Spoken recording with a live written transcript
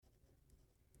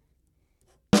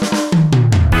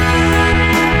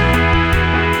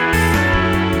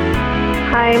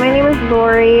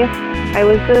Lori. I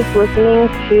was just listening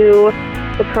to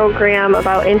the program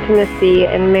about intimacy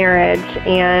and marriage,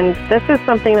 and this is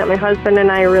something that my husband and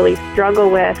I really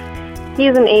struggle with.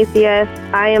 He's an atheist.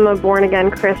 I am a born-again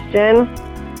Christian,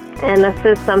 and this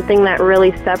is something that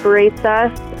really separates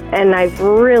us, and I've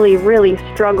really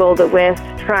struggled with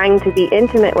trying to be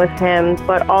intimate with him,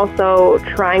 but also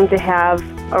trying to have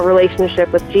a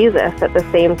relationship with Jesus at the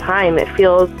same time. It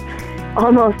feels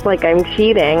almost like I'm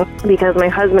cheating because my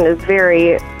husband is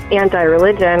very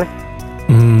anti-religion.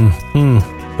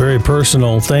 Very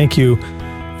personal. Thank you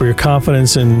for your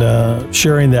confidence in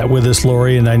sharing that with us,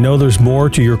 Lori. And I know there's more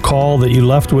to your call that you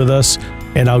left with us,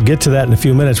 and I'll get to that in a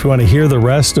few minutes. We want to hear the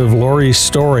rest of Lori's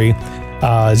story.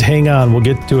 Hang on. We'll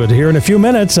get to it here in a few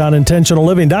minutes on Intentional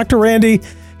Living. Dr. Randy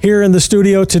here in the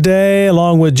studio today,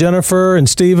 along with Jennifer and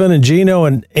Stephen and Gino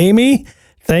and Amy.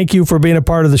 Thank you for being a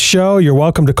part of the show. You're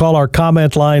welcome to call our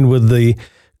comment line with the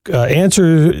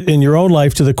answer in your own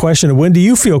life to the question of when do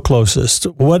you feel closest?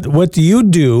 What do you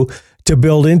do to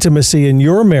build intimacy in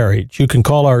your marriage? You can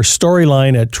call our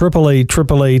storyline at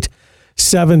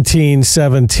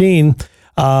 888-888-1717.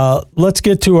 Let's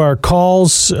get to our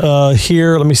calls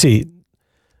here. Let me see.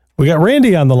 We got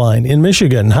Randy on the line in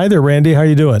Michigan. Hi there, Randy. How are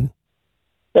you doing?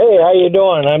 Hey, how you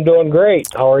doing? I'm doing great.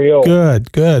 How are you?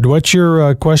 Good. What's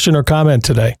your question or comment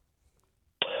today?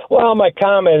 Well, my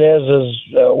comment is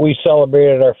we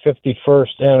celebrated our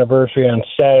 51st anniversary on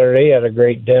Saturday at a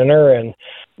great dinner, and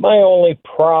my only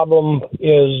problem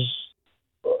is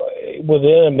with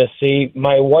intimacy.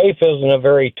 My wife isn't a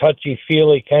very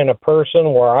touchy-feely kind of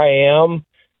person where I am,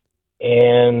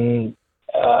 and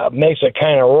makes it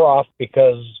kind of rough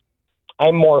because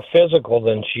I'm more physical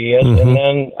than she is. And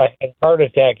then I had a heart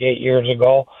attack 8 years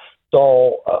ago,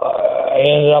 so I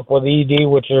ended up with ED,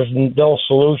 which there's no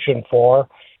solution for.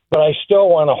 But I still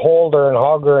want to hold her and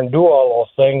hug her and do all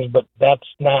those things, but that's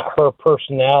not her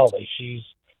personality.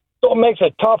 So it makes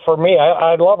it tough for me.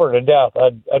 I love her to death.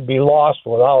 I'd be lost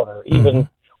without her, even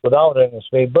without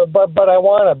intimacy. But I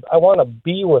want to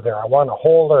be with her. I want to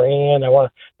hold her hand.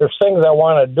 There's things I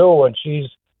want to do, and she's,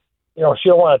 she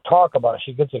don't want to talk about it.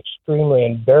 She gets extremely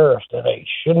embarrassed, and I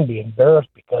shouldn't be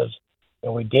embarrassed because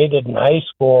we dated in high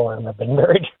school and I've been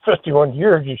married for 51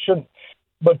 years. You shouldn't.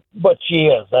 But she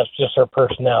is. That's just her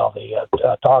personality.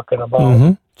 Talking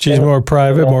about. She's more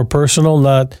private, more personal,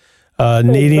 not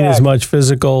needing as much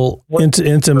physical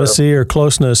intimacy or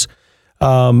closeness.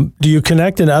 Do you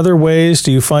connect in other ways?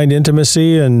 Do you find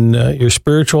intimacy in your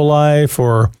spiritual life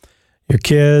or your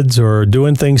kids or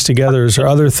doing things together? Is there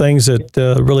other things that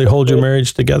really hold your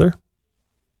marriage together?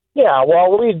 Yeah,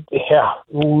 well,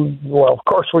 of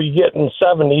course, when you get in the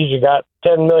 70s, you got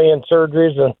 10 million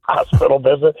surgeries and hospital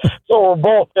visits. So we're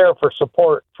both there for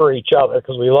support for each other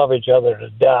because we love each other to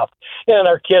death. And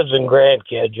our kids and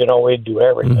grandkids, we'd do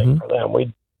everything for them.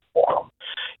 We'd for them.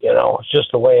 It's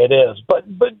just the way it is. But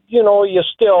you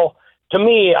still, to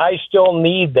me, I still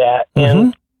need that.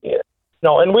 And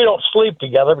and we don't sleep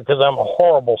together because I'm a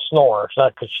horrible snorer. It's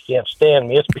not because she can't stand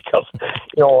me. It's because,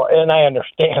 and I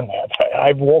understand that.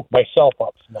 I've woke myself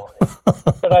up snoring.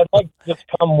 But I'd like to just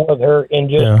come with her and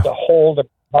just to hold her,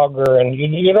 hug her, and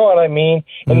you know what I mean?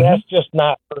 And that's just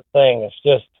not her thing. It's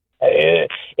just,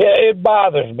 it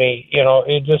bothers me.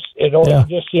 It just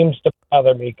seems to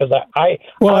bother me because I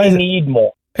need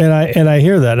more. And I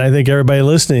hear that. And I think everybody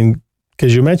listening,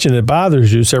 because you mentioned it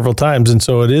bothers you several times, and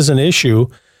so it is an issue.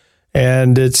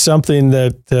 And it's something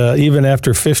that even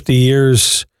after 50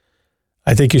 years,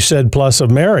 I think you said plus of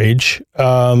marriage,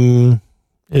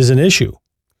 is an issue.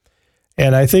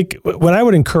 And I think what I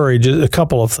would encourage is a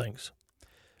couple of things.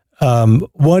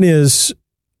 One is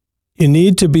you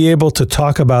need to be able to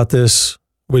talk about this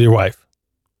with your wife.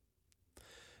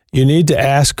 You need to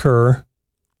ask her.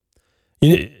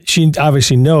 She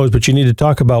obviously knows, but you need to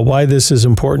talk about why this is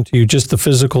important to you, just the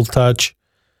physical touch.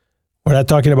 We're not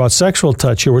talking about sexual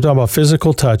touch here. We're talking about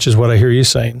physical touch is what I hear you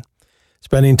saying.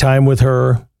 Spending time with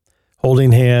her,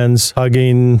 holding hands,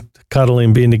 hugging,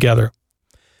 cuddling, being together.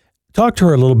 Talk to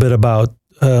her a little bit about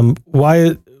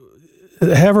why,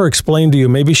 have her explain to you,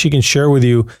 maybe she can share with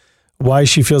you why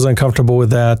she feels uncomfortable with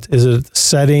that. Is it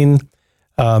setting?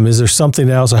 Is there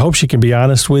something else? I hope she can be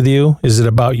honest with you. Is it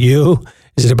about you?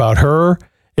 Is it about her?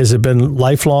 Has it been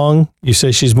lifelong? You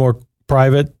say she's more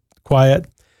private, quiet.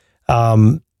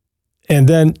 And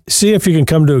then see if you can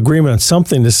come to agreement on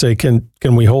something to say, can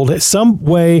we hold it? Some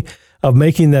way of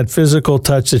making that physical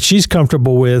touch that she's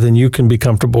comfortable with and you can be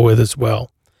comfortable with as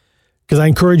well. Because I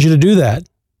encourage you to do that.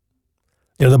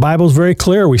 The Bible's very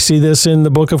clear. We see this in the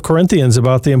book of Corinthians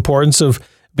about the importance of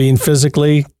being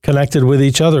physically connected with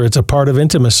each other. It's a part of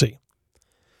intimacy.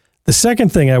 The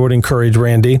second thing I would encourage,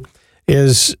 Randy,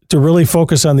 is to really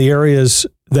focus on the areas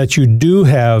that you do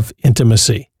have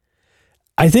intimacy.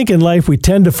 I think in life we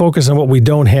tend to focus on what we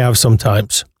don't have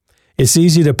sometimes. It's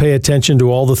easy to pay attention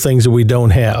to all the things that we don't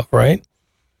have, right?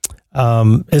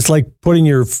 It's like putting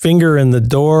your finger in the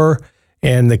door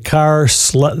and the car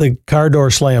door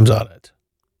slams on it.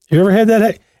 You ever had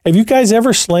that? Have you guys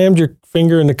ever slammed your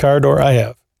finger in the car door? I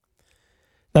have.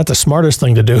 Not the smartest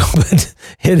thing to do, but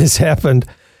it has happened.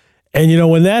 And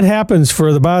when that happens for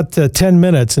about 10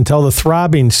 minutes until the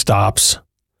throbbing stops,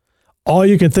 all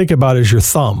you can think about is your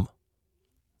thumb.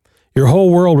 Your whole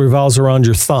world revolves around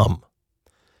your thumb.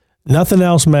 Nothing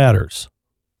else matters.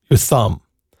 Your thumb.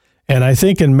 And I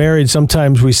think in marriage,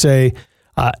 sometimes we say,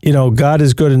 God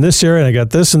is good in this area, and I got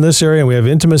this in this area, and we have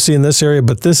intimacy in this area,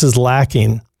 but this is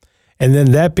lacking. And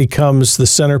then that becomes the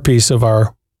centerpiece of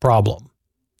our problem.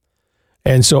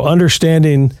 And so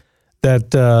understanding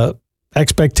that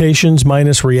expectations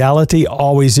minus reality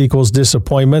always equals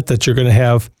disappointment, that you're going to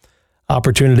have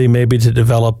opportunity maybe to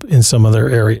develop in some other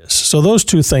areas. So those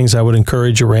two things I would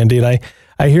encourage you, Randy. And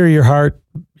I hear your heart.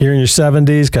 You're in your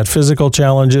 70s, got physical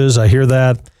challenges. I hear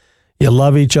that. You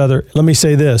love each other. Let me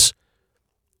say this.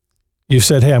 You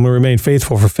said, hey, I'm going to remain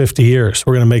faithful for 50 years.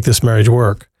 We're going to make this marriage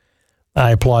work.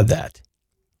 I applaud that.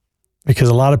 Because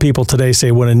a lot of people today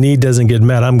say, when a need doesn't get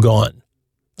met, I'm gone.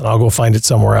 And I'll go find it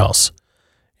somewhere else.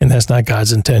 And that's not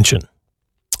God's intention.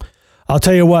 I'll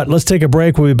tell you what, let's take a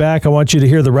break. We'll be back. I want you to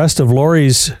hear the rest of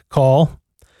Lori's call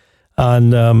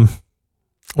on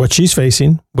what she's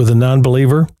facing with a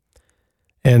non-believer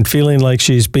and feeling like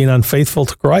she's being unfaithful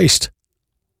to Christ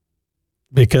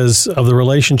because of the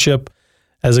relationship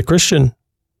as a Christian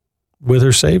with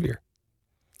her Savior.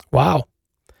 Wow.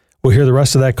 We'll hear the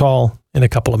rest of that call in a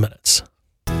couple of minutes.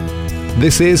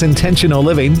 This is Intentional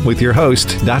Living with your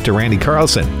host, Dr. Randy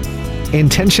Carlson.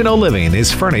 Intentional Living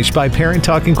is furnished by Parent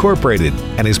Talk Incorporated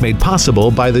and is made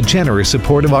possible by the generous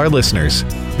support of our listeners.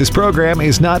 This program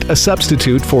is not a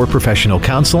substitute for professional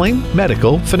counseling,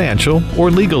 medical, financial, or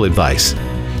legal advice.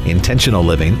 Intentional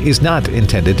Living is not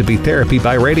intended to be therapy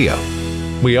by radio.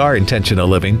 We are Intentional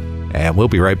Living, and we'll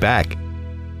be right back.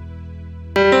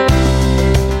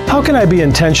 How can I be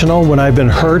intentional when I've been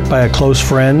hurt by a close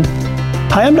friend?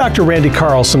 Hi, I'm Dr. Randy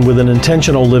Carlson with an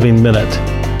Intentional Living Minute.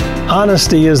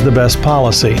 Honesty is the best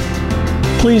policy.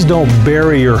 Please don't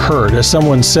bury your hurt. As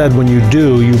someone said, when you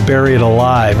do, you bury it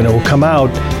alive, and it will come out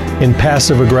in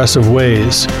passive-aggressive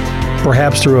ways,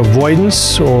 perhaps through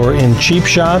avoidance or in cheap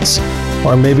shots,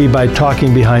 or maybe by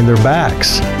talking behind their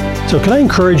backs. So can I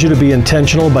encourage you to be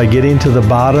intentional by getting to the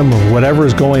bottom of whatever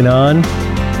is going on?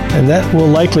 And that will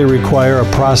likely require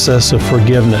a process of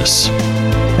forgiveness.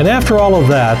 And after all of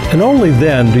that, and only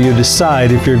then do you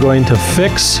decide if you're going to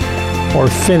fix or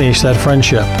finish that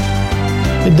friendship.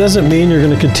 It doesn't mean you're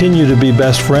going to continue to be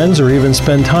best friends or even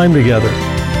spend time together.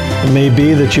 It may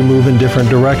be that you move in different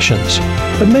directions,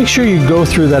 but make sure you go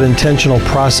through that intentional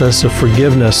process of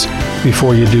forgiveness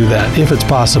before you do that, if it's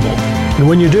possible. And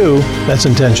when you do, that's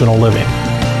intentional living.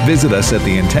 Visit us at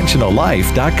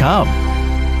theintentionallife.com.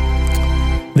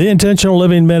 The Intentional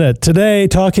Living Minute. Today,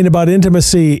 talking about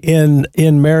intimacy in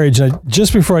marriage.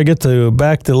 Just before I get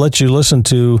back to let you listen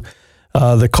to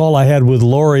the call I had with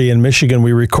Lori in Michigan,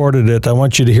 we recorded it. I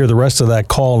want you to hear the rest of that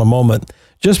call in a moment.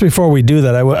 Just before we do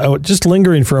that, I just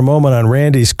lingering for a moment on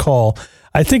Randy's call.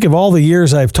 I think of all the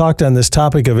years I've talked on this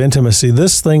topic of intimacy,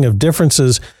 this thing of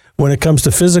differences when it comes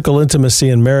to physical intimacy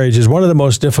in marriage is one of the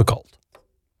most difficult.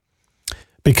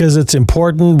 Because it's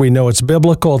important, we know it's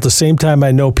biblical. At the same time,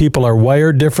 I know people are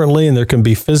wired differently, and there can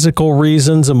be physical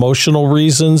reasons, emotional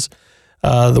reasons,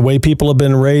 the way people have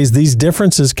been raised. These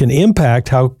differences can impact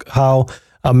how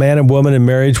a man and woman in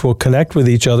marriage will connect with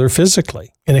each other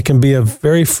physically. And it can be a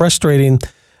very frustrating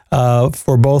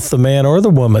for both the man or the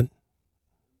woman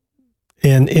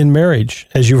in marriage,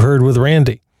 as you've heard with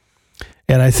Randy.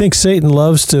 And I think Satan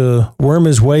loves to worm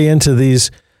his way into these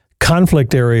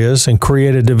conflict areas and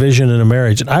create a division in a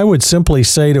marriage. And I would simply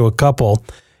say to a couple,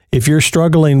 if you're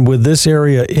struggling with this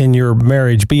area in your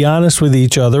marriage, be honest with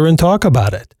each other and talk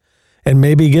about it, and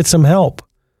maybe get some help.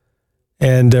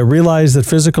 And realize that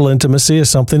physical intimacy is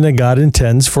something that God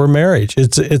intends for marriage.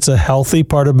 It's a healthy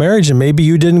part of marriage, and maybe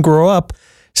you didn't grow up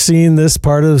seeing this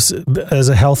part as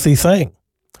a healthy thing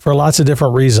for lots of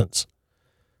different reasons.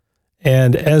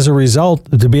 And as a result,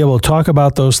 to be able to talk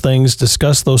about those things,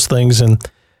 discuss those things, and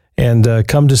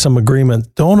come to some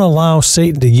agreement. Don't allow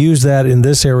Satan to use that in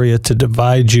this area to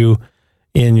divide you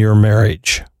in your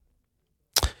marriage.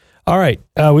 All right.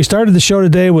 We started the show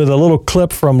today with a little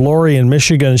clip from Lori in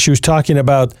Michigan. She was talking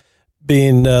about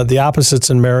being the opposites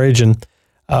in marriage. And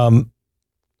I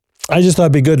just thought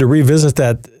it'd be good to revisit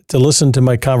that to listen to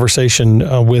my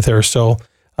conversation with her. So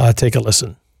take a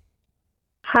listen.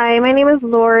 Hi, my name is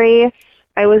Lori.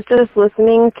 I was just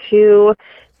listening to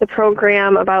the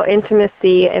program about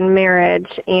intimacy and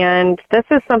marriage, and this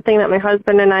is something that my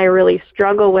husband and I really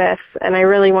struggle with, and I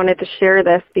really wanted to share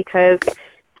this because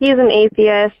he's an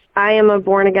atheist, I am a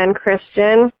born-again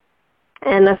Christian,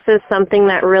 and this is something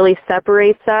that really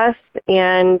separates us,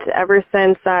 and ever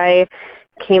since I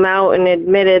came out and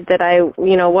admitted that I,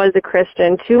 was a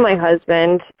Christian to my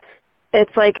husband,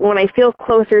 it's like when I feel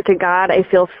closer to God, I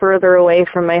feel further away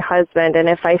from my husband. And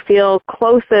if I feel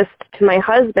closest to my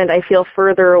husband, I feel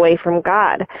further away from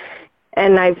God.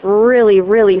 And I've really,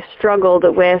 really struggled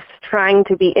with trying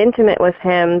to be intimate with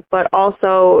him, but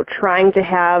also trying to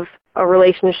have a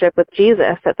relationship with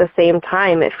Jesus at the same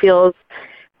time. It feels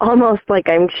almost like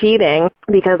I'm cheating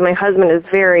because my husband is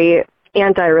very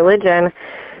anti-religion.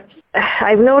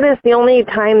 I've noticed the only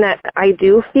time that I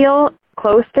do feel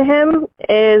close to him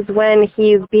is when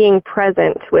he's being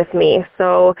present with me.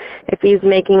 So if he's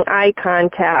making eye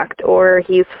contact or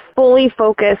he's fully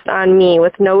focused on me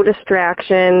with no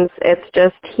distractions, it's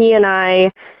just he and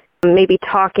I maybe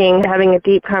talking, having a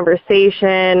deep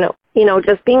conversation,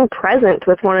 just being present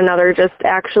with one another, just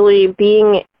actually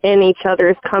being in each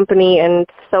other's company and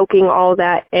soaking all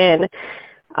that in.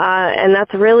 And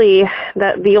that's really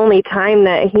the only time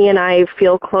that he and I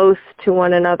feel close to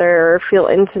one another or feel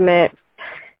intimate.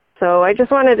 So I just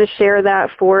wanted to share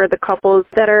that for the couples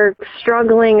that are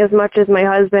struggling as much as my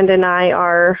husband and I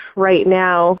are right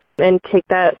now, and take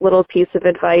that little piece of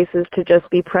advice is to just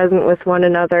be present with one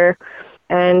another,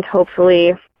 and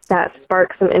hopefully that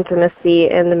sparks some intimacy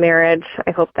in the marriage.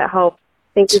 I hope that helps.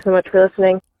 Thank you so much for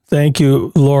listening. Thank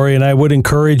you, Lori. And I would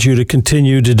encourage you to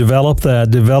continue to develop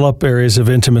areas of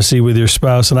intimacy with your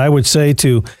spouse. And I would say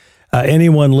to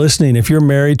anyone listening, if you're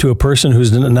married to a person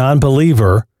who's a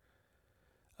non-believer,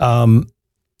 don't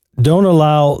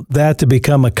allow that to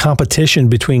become a competition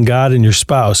between God and your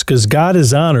spouse, because God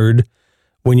is honored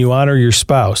when you honor your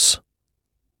spouse.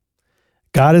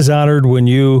 God is honored when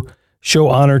you show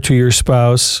honor to your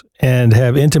spouse and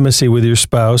have intimacy with your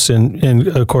spouse in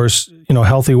of course,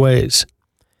 healthy ways.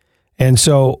 And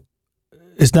so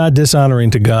it's not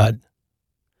dishonoring to God.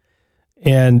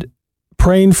 And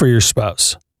praying for your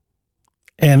spouse.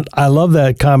 And I love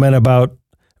that comment about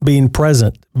being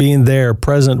present, being there,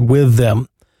 present with them.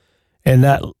 And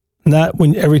not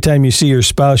when every time you see your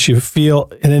spouse, you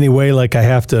feel in any way like I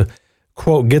have to,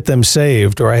 quote, get them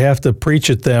saved, or I have to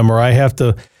preach at them, or I have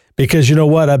to, because you know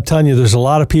what, I'm telling you, there's a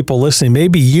lot of people listening,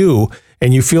 maybe you,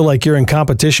 and you feel like you're in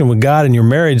competition with God in your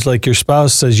marriage, like your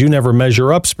spouse says you never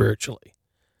measure up spiritually.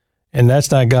 And that's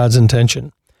not God's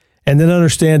intention. And then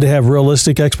understand to have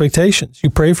realistic expectations. You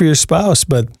pray for your spouse,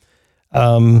 but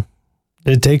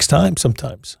it takes time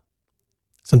sometimes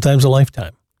a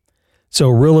lifetime. So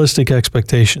realistic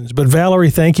expectations. But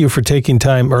Valerie, thank you for taking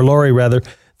time, or Lori rather,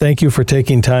 thank you for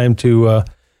taking time to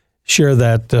share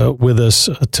that with us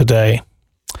today.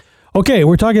 Okay,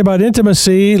 we're talking about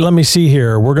intimacy. Let me see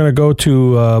here. We're going to go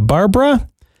to Barbara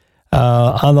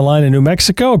on the line in New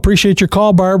Mexico. Appreciate your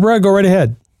call, Barbara. Go right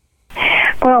ahead.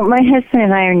 Well, my husband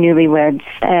and I are newlyweds.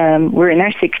 We're in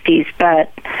our 60s,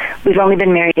 but we've only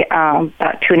been married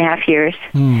about 2.5 years.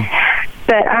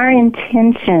 But our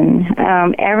intention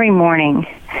every morning,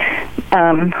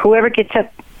 whoever gets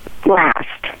up last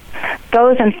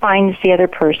goes and finds the other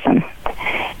person.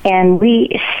 And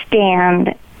we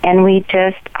stand and we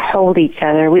just hold each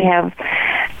other. We have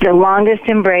the longest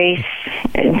embrace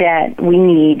that we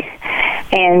need.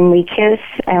 And we kiss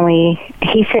and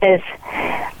he says,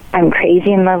 I'm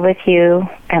crazy in love with you,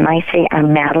 and I say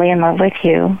I'm madly in love with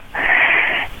you.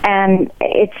 And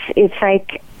it's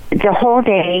like the whole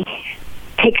day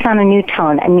takes on a new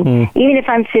tone. I mean, even if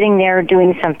I'm sitting there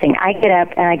doing something, I get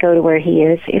up and I go to where he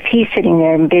is. If he's sitting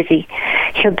there and busy,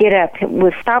 he'll get up.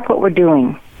 We'll stop what we're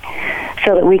doing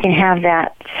so that we can have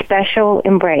that special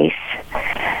embrace.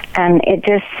 And it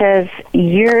just says,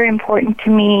 you're important to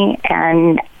me,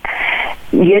 and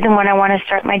you're the one I want to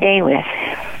start my day with.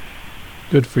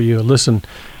 Good for you. Listen,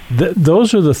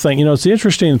 those are the things, it's the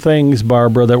interesting things,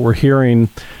 Barbara, that we're hearing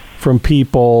from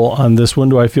people on this When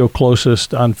Do I Feel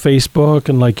Closest on Facebook,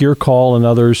 and like your call and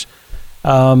others.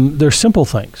 They're simple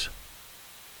things.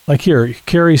 Like here,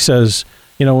 Carrie says,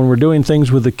 when we're doing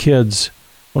things with the kids,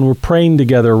 when we're praying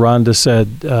together, Rhonda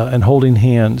said, and holding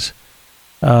hands.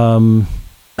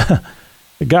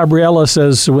 Gabriella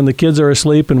says, when the kids are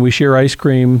asleep and we share ice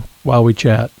cream while we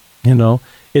chat,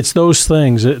 It's those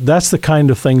things. That's the kind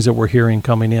of things that we're hearing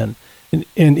coming in.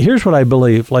 And here's what I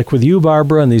believe, like with you,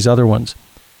 Barbara, and these other ones.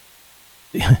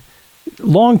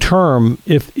 Long term,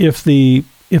 if the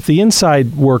if the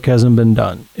inside work hasn't been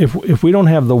done, if we don't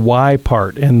have the why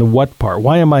part and the what part,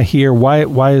 why am I here?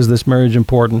 Why is this marriage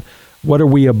important? What are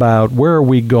we about? Where are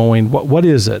we going? What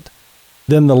is it?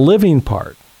 Then the living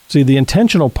part. See, the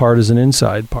intentional part is an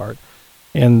inside part,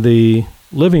 and the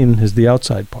living is the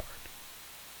outside part.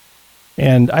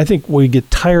 And I think we get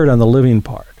tired on the living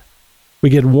part. We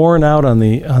get worn out on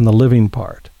the living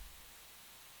part.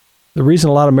 The reason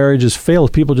a lot of marriages fail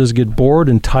is people just get bored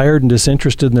and tired and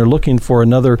disinterested, and they're looking for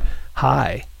another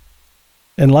high.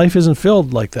 And life isn't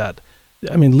filled like that.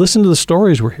 I mean, listen to the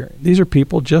stories we're hearing. These are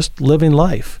people just living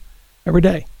life every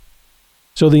day.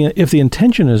 So if the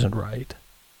intention isn't right,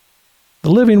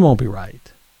 the living won't be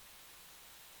right.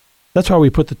 That's why we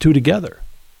put the two together.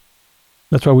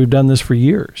 That's why we've done this for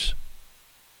years,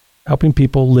 helping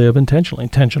people live intentionally,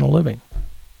 intentional living.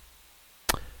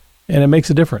 And it makes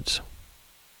a difference.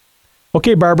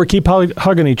 Okay, Barbara, keep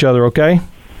hugging each other, okay?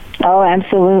 Oh,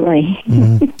 absolutely.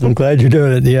 I'm glad you're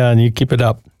doing it. Yeah, and you keep it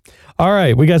up. All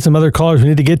right, we got some other callers we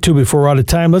need to get to before we're out of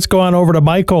time. Let's go on over to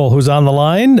Michael, who's on the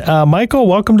line. Michael,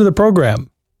 welcome to the program.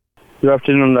 Good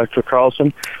afternoon, Dr.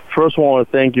 Carlson. First, I want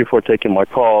to thank you for taking my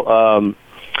call.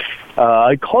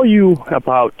 I called you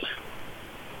about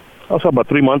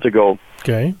 3 months ago.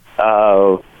 Okay.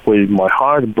 With my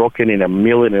heart broken in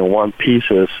 1,000,001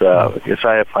 pieces, because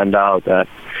I found out that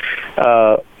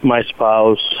my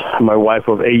spouse, my wife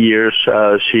of 8 years,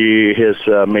 she is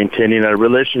maintaining a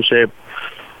relationship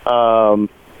through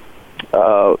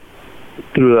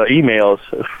the emails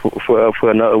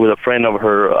with a friend of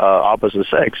her opposite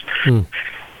sex.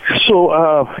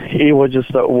 So it was just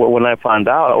when I found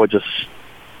out, I was just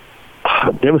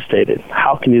devastated.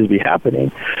 How can this be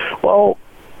happening? Well,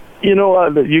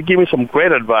 you gave me some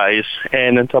great advice,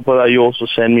 and on top of that, you also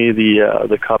sent me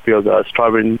the copy of the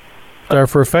Starving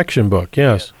for Affection book.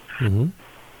 Yes. Mm-hmm.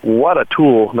 What a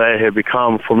tool that it had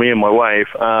become for me and my wife.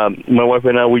 My wife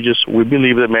and I, we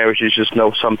believe that marriage is just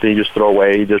not something you just throw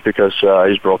away just because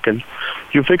it's broken.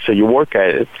 You fix it. You work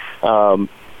at it. I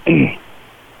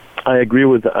agree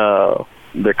with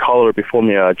the caller before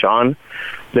me, John,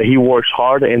 that he works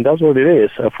hard, and that's what it is.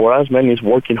 For us men, it's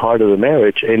working hard at the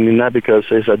marriage, and not because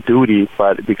it's a duty,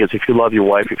 but because if you love your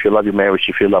wife, if you love your marriage,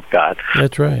 if you love God.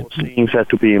 That's right. Those things have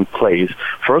to be in place.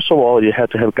 First of all, you have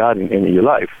to have God in your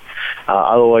life.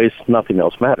 Otherwise, nothing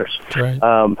else matters. That's right.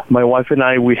 My wife and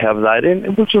I, we have that,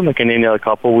 and we're just like any other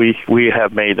couple. We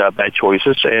have made bad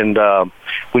choices, and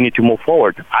we need to move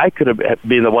forward. I could have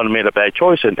been the one who made a bad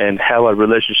choice and have a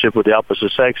relationship with the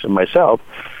opposite sex and myself,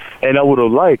 and I would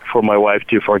have liked for my wife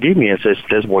to forgive me and say,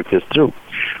 let's work this through.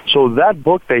 So that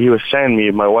book that he was sending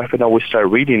me, my wife and I, we started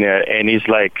reading it, and he's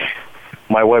like,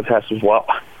 my wife has to, well,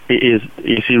 is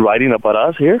he writing about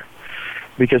us here?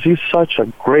 Because he's such a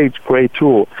great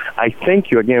tool. I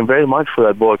thank you again very much for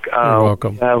that book. You're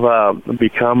welcome. Have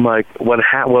become like what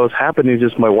was happening is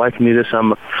just my wife needed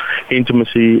some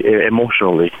intimacy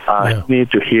emotionally. Yeah.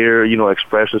 Needed to hear,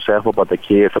 express herself about the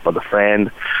kids, about the friend,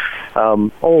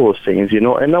 all those things, And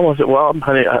I was like, well,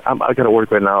 honey, I got to work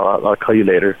right now. I'll call you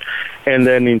later. And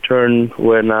then in turn,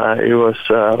 when it was,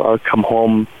 I'll come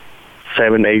home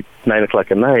 7, 8, 9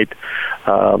 o'clock at night,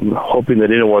 hoping the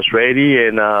dinner was ready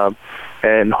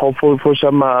and hopefully for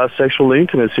some sexual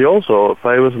intimacy also.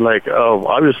 But it was like, oh,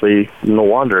 obviously, no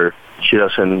wonder she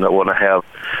doesn't want to have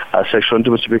sexual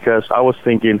intimacy, because I was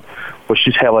thinking, well,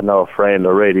 she's having another friend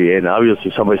already, and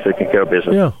obviously somebody's taking care of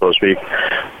business, so to speak.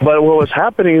 But what was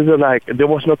happening is that, like, there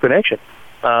was no connection.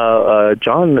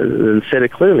 John said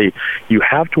it clearly. You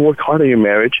have to work hard on your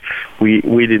marriage. We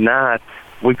did not.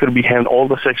 We could be having all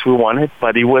the sex we wanted,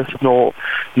 but it was no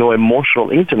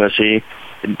emotional intimacy.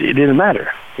 It didn't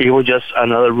matter. It was just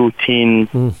another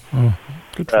routine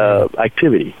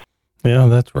activity. Yeah,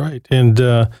 that's right. And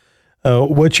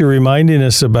what you're reminding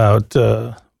us about,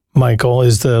 Michael,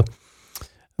 is the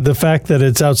fact that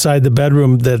it's outside the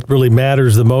bedroom that really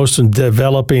matters the most in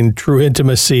developing true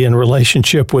intimacy and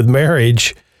relationship with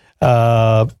marriage.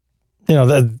 That's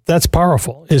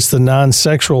powerful. It's the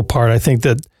non-sexual part, I think,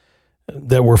 that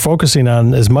we're focusing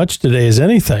on as much today as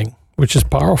anything, which is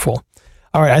powerful.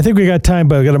 All right, I think we got time,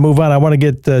 but I got to move on. I want to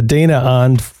get Dana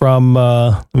on from,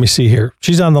 let me see here.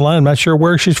 She's on the line. I'm not sure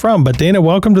where she's from, but Dana,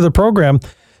 welcome to the program.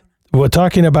 We're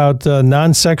talking about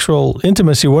non-sexual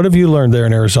intimacy. What have you learned there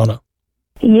in Arizona?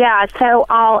 Yeah, so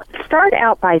I'll start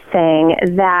out by saying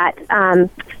that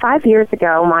 5 years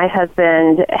ago, my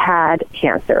husband had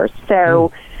cancer,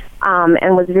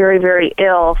 and was very, very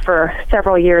ill for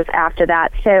several years after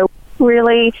that. So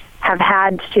really have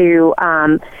had to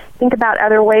think about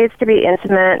other ways to be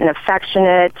intimate and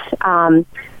affectionate,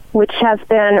 which has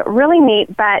been really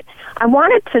neat. But I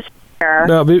wanted to there.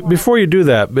 Now, before you do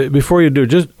that,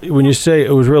 just when you say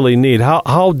it was really neat,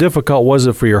 how difficult was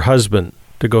it for your husband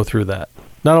to go through that?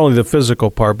 Not only the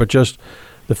physical part, but just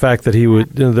the fact that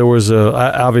there was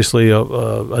obviously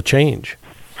a change.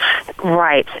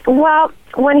 Right. Well,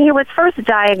 when he was first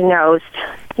diagnosed,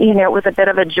 it was a bit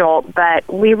of a jolt,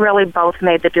 but we really both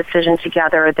made the decision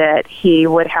together that he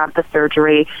would have the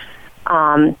surgery,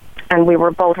 and we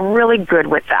were both really good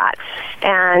with that.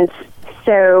 And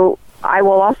so I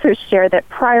will also share that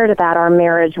prior to that, our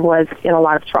marriage was in a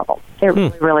lot of trouble. It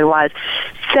really was.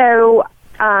 So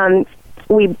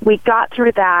we got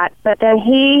through that, but then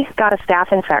he got a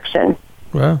staph infection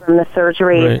from the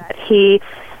surgery that he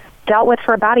dealt with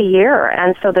for about a year.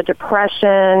 And so the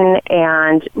depression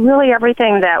and really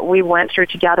everything that we went through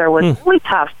together was really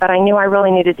tough, but I knew I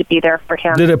really needed to be there for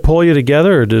him. Did it pull you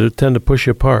together, or did it tend to push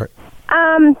you apart?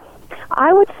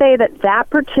 I would say that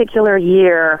particular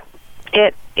year,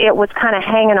 it was kind of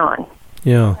hanging on.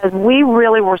 Yeah. Because we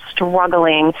really were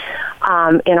struggling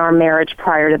in our marriage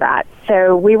prior to that.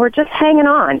 So we were just hanging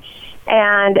on.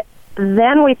 And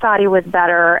then we thought he was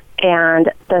better,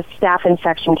 and the staph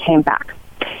infection came back.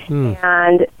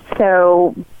 And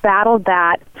so battled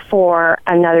that for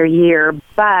another year.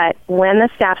 But when the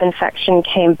staph infection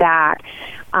came back,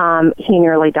 he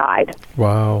nearly died.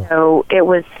 Wow. So it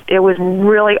was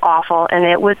really awful, and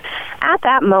it was at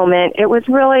that moment,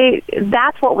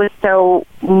 that's what was so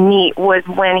neat, was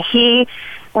when he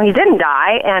didn't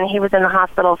die and he was in the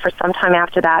hospital for some time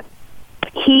after that,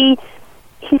 he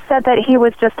said that he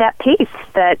was just at peace,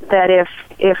 that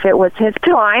if it was his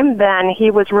time, then he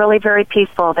was really very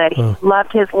peaceful, that he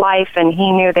loved his life, and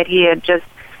he knew that he had just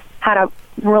had a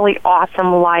really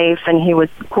awesome life, and he was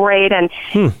great. And,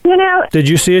 Did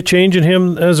you see a change in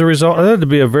him as a result? That had to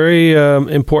be a very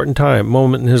important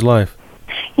moment in his life.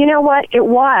 You know what? It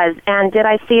was. And did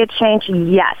I see a change?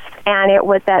 Yes. And it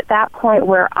was at that point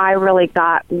where I really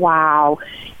got, wow,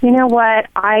 you know what?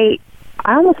 I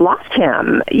almost lost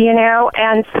him,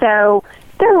 and so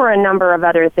there were a number of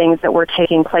other things that were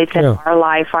taking place in our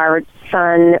life. Our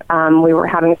son, we were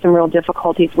having some real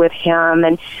difficulties with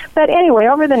him. But anyway,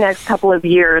 over the next couple of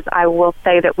years, I will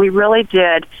say that we really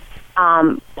did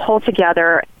pull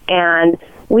together, and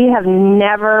we have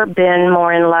never been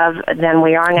more in love than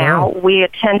we are now. Wow. We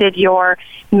attended your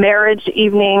marriage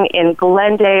evening in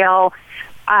Glendale.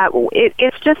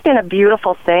 It's just been a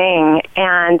beautiful thing,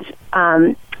 and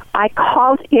I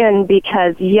called in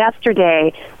because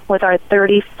yesterday was our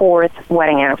 34th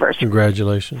wedding anniversary.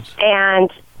 Congratulations. And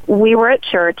we were at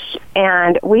church,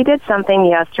 and we did something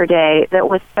yesterday that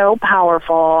was so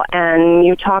powerful, and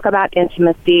you talk about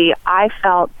intimacy. I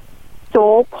felt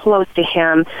so close to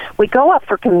him. We go up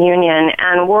for communion,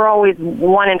 and we're always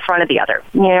one in front of the other.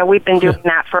 We've been doing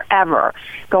that forever,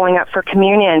 going up for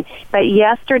communion. But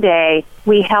yesterday,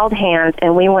 we held hands,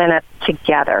 and we went up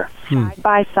together, side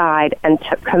by side, and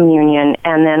took communion,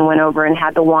 and then went over and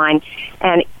had the wine.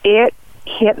 And it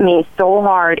hit me so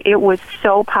hard. It was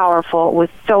so powerful. It was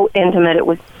so intimate. It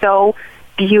was so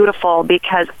beautiful,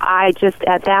 because I just,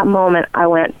 at that moment, I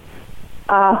went,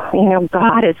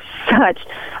 God is such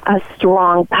a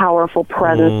strong, powerful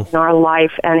presence in our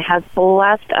life, and has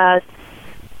blessed us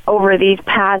over these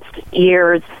past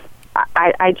years.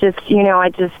 I just,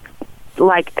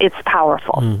 it's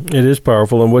powerful. It is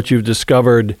powerful, and what you've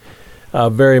discovered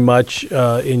very much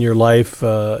in your life,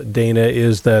 Dana,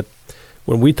 is that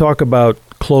when we talk about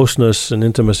closeness and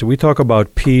intimacy, we talk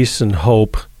about peace and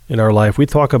hope in our life. We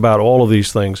talk about all of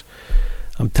these things.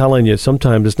 I'm telling you,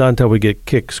 sometimes it's not until we get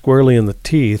kicked squarely in the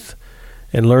teeth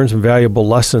and learn some valuable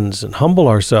lessons and humble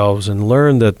ourselves and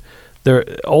learn that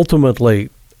ultimately,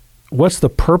 what's the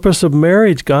purpose of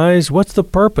marriage, guys? What's the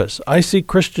purpose? I see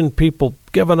Christian people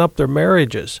giving up their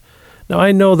marriages. Now,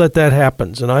 I know that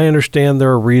happens, and I understand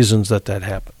there are reasons that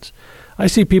happens. I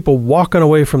see people walking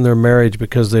away from their marriage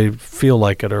because they feel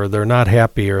like it, or they're not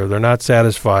happy, or they're not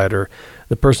satisfied, or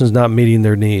the person's not meeting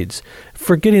their needs,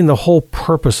 forgetting the whole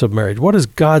purpose of marriage. What is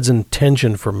God's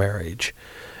intention for marriage?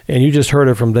 And you just heard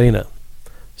it from Dana.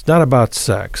 It's not about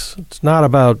sex. It's not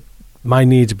about my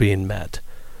needs being met.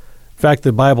 In fact,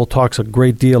 the Bible talks a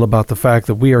great deal about the fact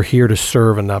that we are here to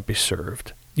serve and not be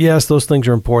served. Yes, those things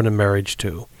are important in marriage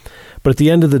too. But at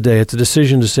the end of the day, it's a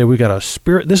decision to say we got a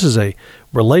spirit. This is a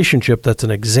relationship that's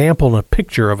an example and a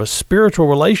picture of a spiritual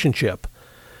relationship.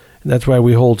 And that's why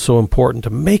we hold so important to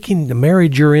making the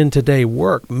marriage you're in today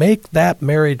work. Make that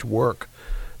marriage work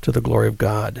to the glory of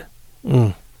God.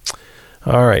 All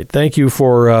right. Thank you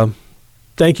for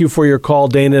your call,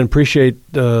 Dana, and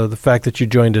appreciate the fact that you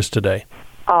joined us today.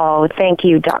 Oh, thank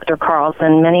you, Dr.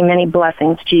 Carlson. Many, many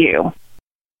blessings to you.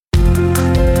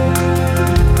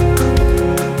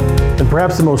 And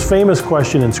perhaps the most famous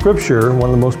question in Scripture, one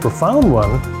of the most profound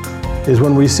one, is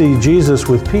when we see Jesus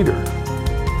with Peter.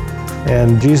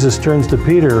 And Jesus turns to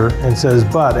Peter and says,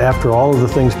 but after all of the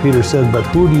things Peter said, but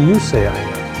who do you say I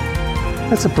am?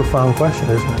 That's a profound question,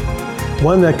 isn't it?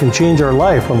 One that can change our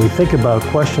life when we think about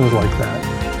questions like that.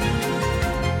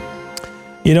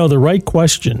 You know, the right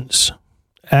questions,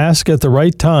 asked at the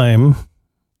right time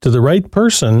to the right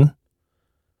person,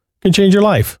 can change your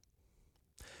life.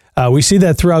 We see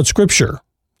that throughout Scripture,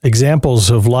 examples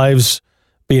of lives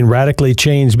being radically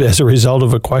changed as a result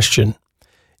of a question.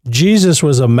 Jesus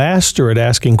was a master at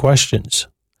asking questions,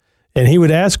 and he would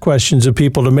ask questions of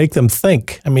people to make them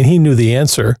think. I mean, he knew the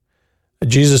answer.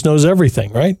 Jesus knows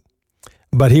everything, right?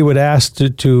 But he would ask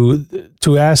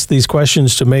to ask these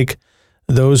questions to make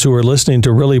those who are listening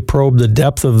to really probe the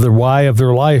depth of the why of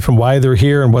their life and why they're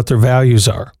here and what their values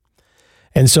are.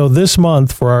 And so this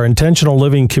month for our Intentional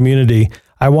Living community,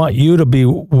 I want you to be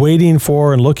waiting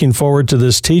for and looking forward to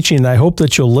this teaching. I hope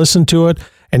that you'll listen to it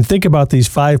and think about these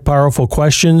 5 powerful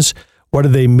questions. What do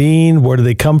they mean? Where do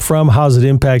they come from? How does it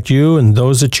impact you and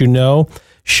those that you know?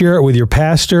 Share it with your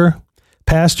pastor.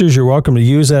 Pastors, you're welcome to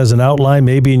use as an outline,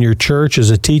 maybe in your church as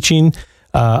a teaching.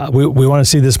 We want to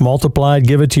see this multiplied.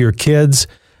 Give it to your kids.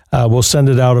 We'll send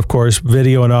it out, of course,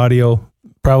 video and audio.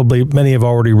 Probably many have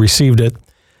already received it.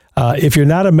 If you're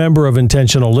not a member of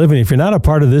Intentional Living, if you're not a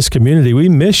part of this community, we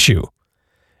miss you.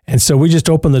 And so we just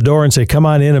open the door and say, come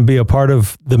on in and be a part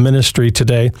of the ministry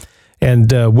today.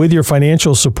 And with your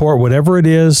financial support, whatever it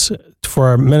is for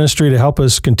our ministry to help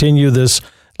us continue this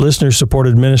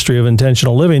listener-supported ministry of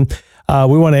Intentional Living,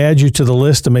 we want to add you to the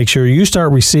list to make sure you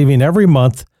start receiving every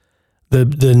month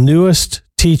the newest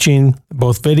teaching,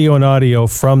 both video and audio,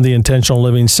 from the Intentional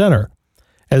Living Center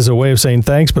as a way of saying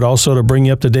thanks, but also to bring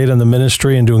you up to date on the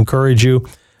ministry and to encourage you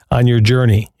on your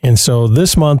journey. And so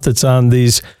this month it's on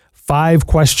these 5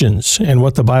 questions and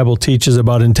what the Bible teaches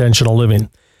about intentional living.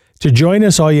 To join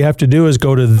us, all you have to do is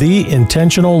go to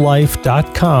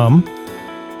theintentionallife.com,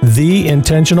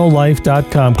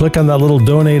 theintentionallife.com. Click on that little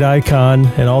donate icon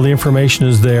and all the information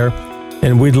is there.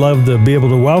 And we'd love to be able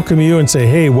to welcome you and say,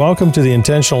 hey, welcome to the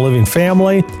Intentional Living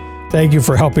family. Thank you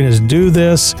for helping us do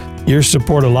this. Your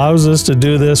support allows us to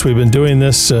do this. We've been doing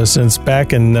this since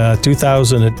back in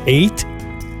 2008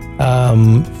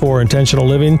 for Intentional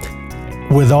Living.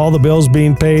 With all the bills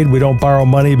being paid, we don't borrow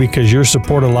money because your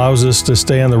support allows us to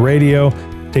stay on the radio,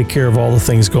 take care of all the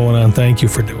things going on. Thank you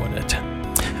for doing it.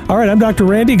 All right, I'm Dr.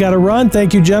 Randy. Got to run.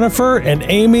 Thank you, Jennifer and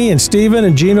Amy and Stephen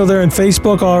and Gino there on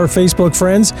Facebook, all our Facebook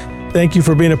friends. Thank you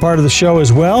for being a part of the show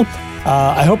as well.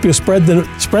 I hope you'll spread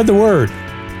the word.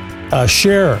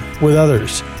 Share with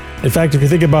others. In fact, if you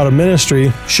think about a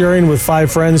ministry, sharing with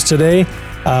 5 friends today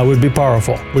would be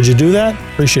powerful. Would you do that?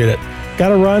 Appreciate it. Got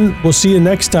to run. We'll see you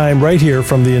next time right here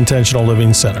from the Intentional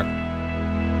Living Center.